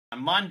On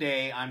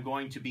Monday, I'm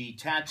going to be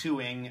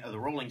tattooing the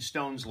Rolling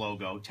Stones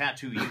logo,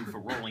 Tattoo You for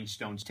Rolling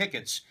Stones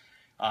tickets,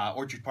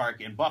 Orchard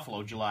Park in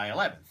Buffalo, July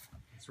 11th.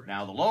 That's right.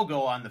 Now, the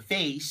logo on the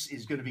face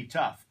is going to be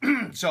tough.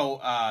 So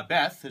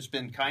Beth has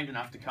been kind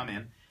enough to come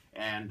in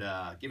and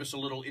give us a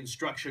little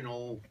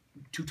instructional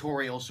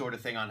tutorial sort of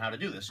thing on how to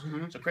do this.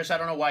 So, Chris, I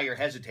don't know why you're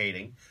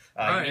hesitating.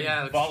 You've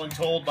been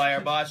voluntold by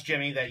our boss,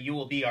 Jimmy, that you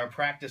will be our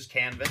practice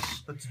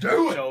canvas. Let's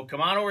do it! So come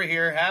on over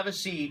here, have a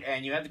seat,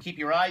 and you have to keep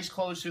your eyes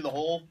closed through the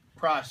whole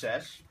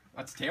process.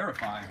 That's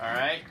terrifying. All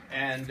right,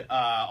 and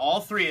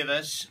all three of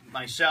us,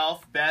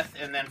 myself, Beth,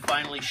 and then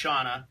finally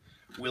Shawna,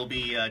 will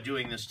be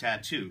doing this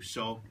tattoo.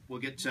 So we'll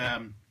get,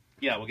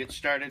 we'll get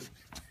started.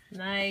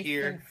 Nice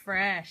here. and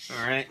fresh.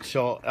 All right,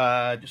 so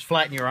just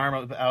flatten your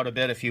arm out a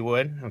bit if you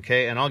would,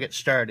 okay? And I'll get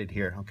started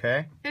here,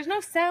 okay? There's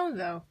no sound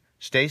though.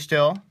 Stay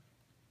still.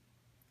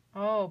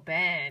 Oh,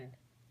 Ben.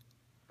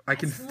 I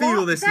can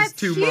feel this is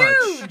too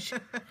huge. much.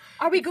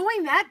 Are we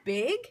going that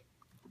big?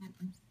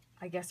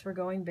 I guess we're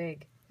going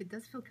big. It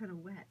does feel kind of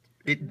wet.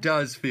 It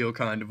does feel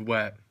kind of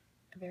wet.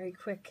 A very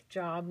quick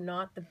job,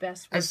 not the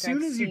best work As soon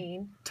I've as seen.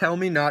 you tell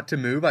me not to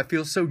move, I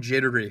feel so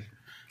jittery.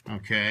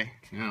 Okay.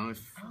 Now,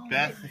 if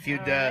Beth, if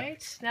you'd...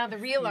 Right. Now the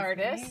real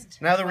artist.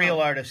 Now the real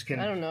artist can...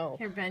 I don't know.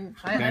 Here, Ben.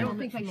 I don't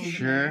think I can.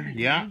 Sure,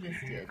 yeah. You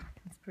just did.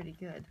 It's pretty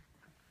good.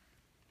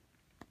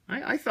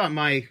 I thought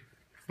my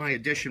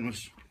addition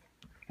was,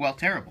 well,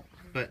 terrible.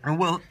 But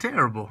Well,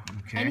 terrible.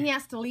 okay. And he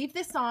has to leave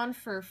this on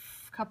for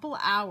a couple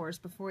hours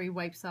before he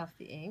wipes off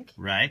the ink.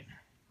 Right.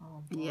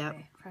 Oh, boy. Yep.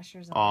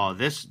 Pressure's on. Oh,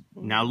 this...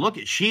 Now, look,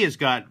 she has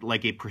got,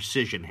 like, a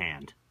precision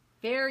hand.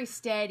 Very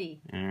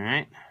steady. All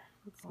right.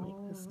 Let's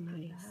make this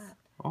nice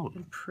Oh,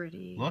 and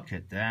pretty. look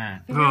at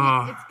that.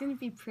 It's going to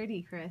be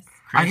pretty, Chris.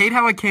 I hate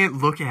how I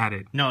can't look at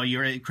it. No,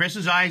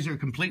 Chris's eyes are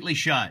completely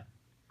shut.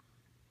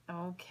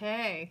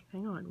 Okay.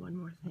 Hang on, one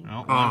more thing.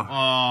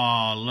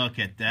 Oh, look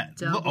at that.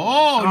 Double.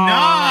 Oh,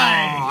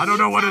 nice. I don't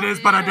know what it is,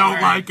 but I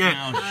don't like it.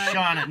 Now,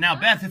 Shawna. Now,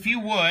 Beth, if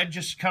you would,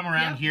 just come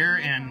around here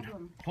and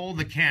hold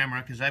the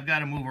camera, because I've got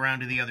to move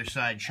around to the other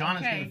side.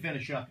 Shawna's going to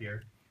finish up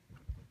here.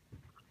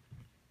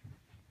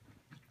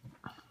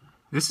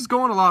 This is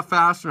going a lot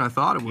faster than I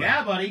thought it would.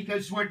 Yeah, buddy,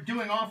 because we're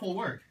doing awful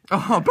work.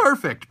 Oh,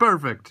 perfect,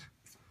 perfect.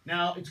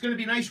 Now, it's going to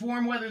be nice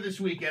warm weather this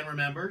weekend,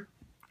 remember?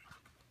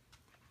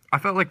 I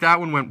felt like that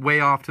one went way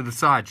off to the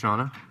side,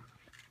 Shawna.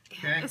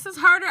 Okay. This is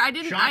harder. I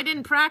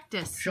didn't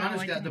practice.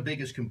 Shawna's got the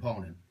biggest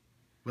component,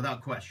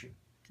 without question.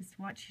 Just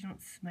watch you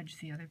don't smudge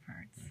the other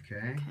parts.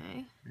 Okay.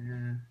 Okay.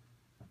 Yeah.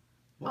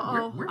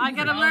 I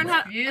gotta learn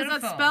how. Is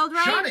that spelled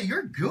right? Shawna,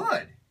 you're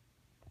good.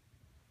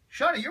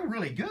 Shawna, you're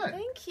really good.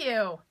 Thank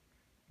you.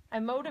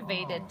 I'm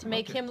motivated to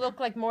make him look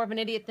like more of an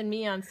idiot than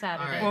me on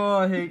Saturday. All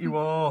right. Oh, I hate you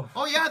all.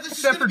 Oh, yeah, this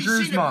Except is for going to be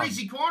Drew's seen mom. at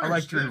Breezy Corners, I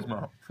like too. Drew's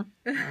mom.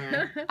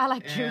 I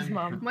like Drew's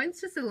mom.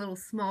 Mine's just a little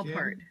small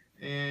part.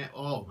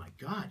 Oh, my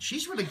God.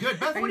 She's really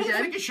good. Beth, what do you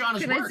done? think of Shawna's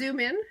Can work? I zoom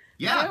in?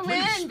 Yeah, Zoom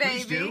please. in,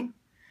 Please baby. do.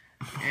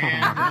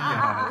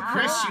 And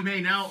Chris, you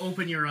may now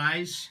open your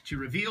eyes to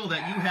reveal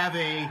that you have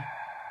a...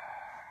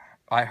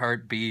 I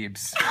heart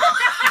Beebs.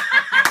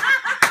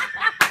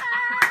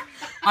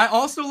 I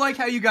also like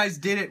how you guys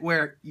did it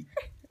where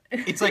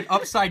it's like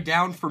upside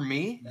down for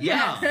me.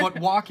 Yeah. But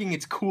walking,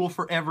 it's cool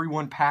for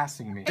everyone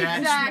passing me. That's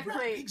Exactly.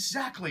 right.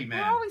 Exactly, We're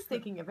man. always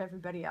thinking of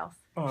everybody else.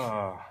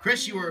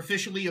 Chris, you are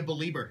officially a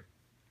believer.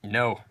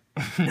 No.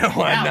 No,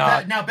 I'm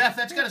not. Now, Beth,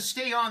 that's got to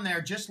stay on there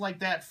just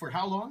like that for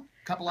how long?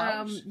 A couple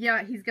hours?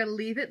 Yeah, he's got to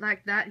leave it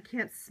like that. You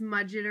can't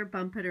smudge it or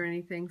bump it or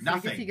anything. So I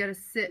Nothing. guess you got to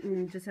sit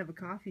and just have a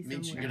coffee somewhere.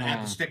 Means you're going to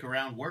have to stick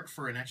around, work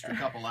for an extra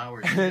couple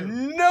hours, too.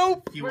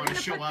 Nope. If you want to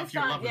show off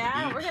your love of the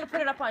beach. We're gonna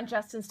put it up on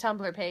Justin's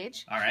Tumblr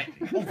page. All right.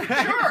 Oh, for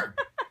sure.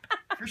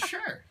 For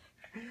sure.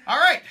 All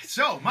right.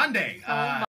 So, Monday.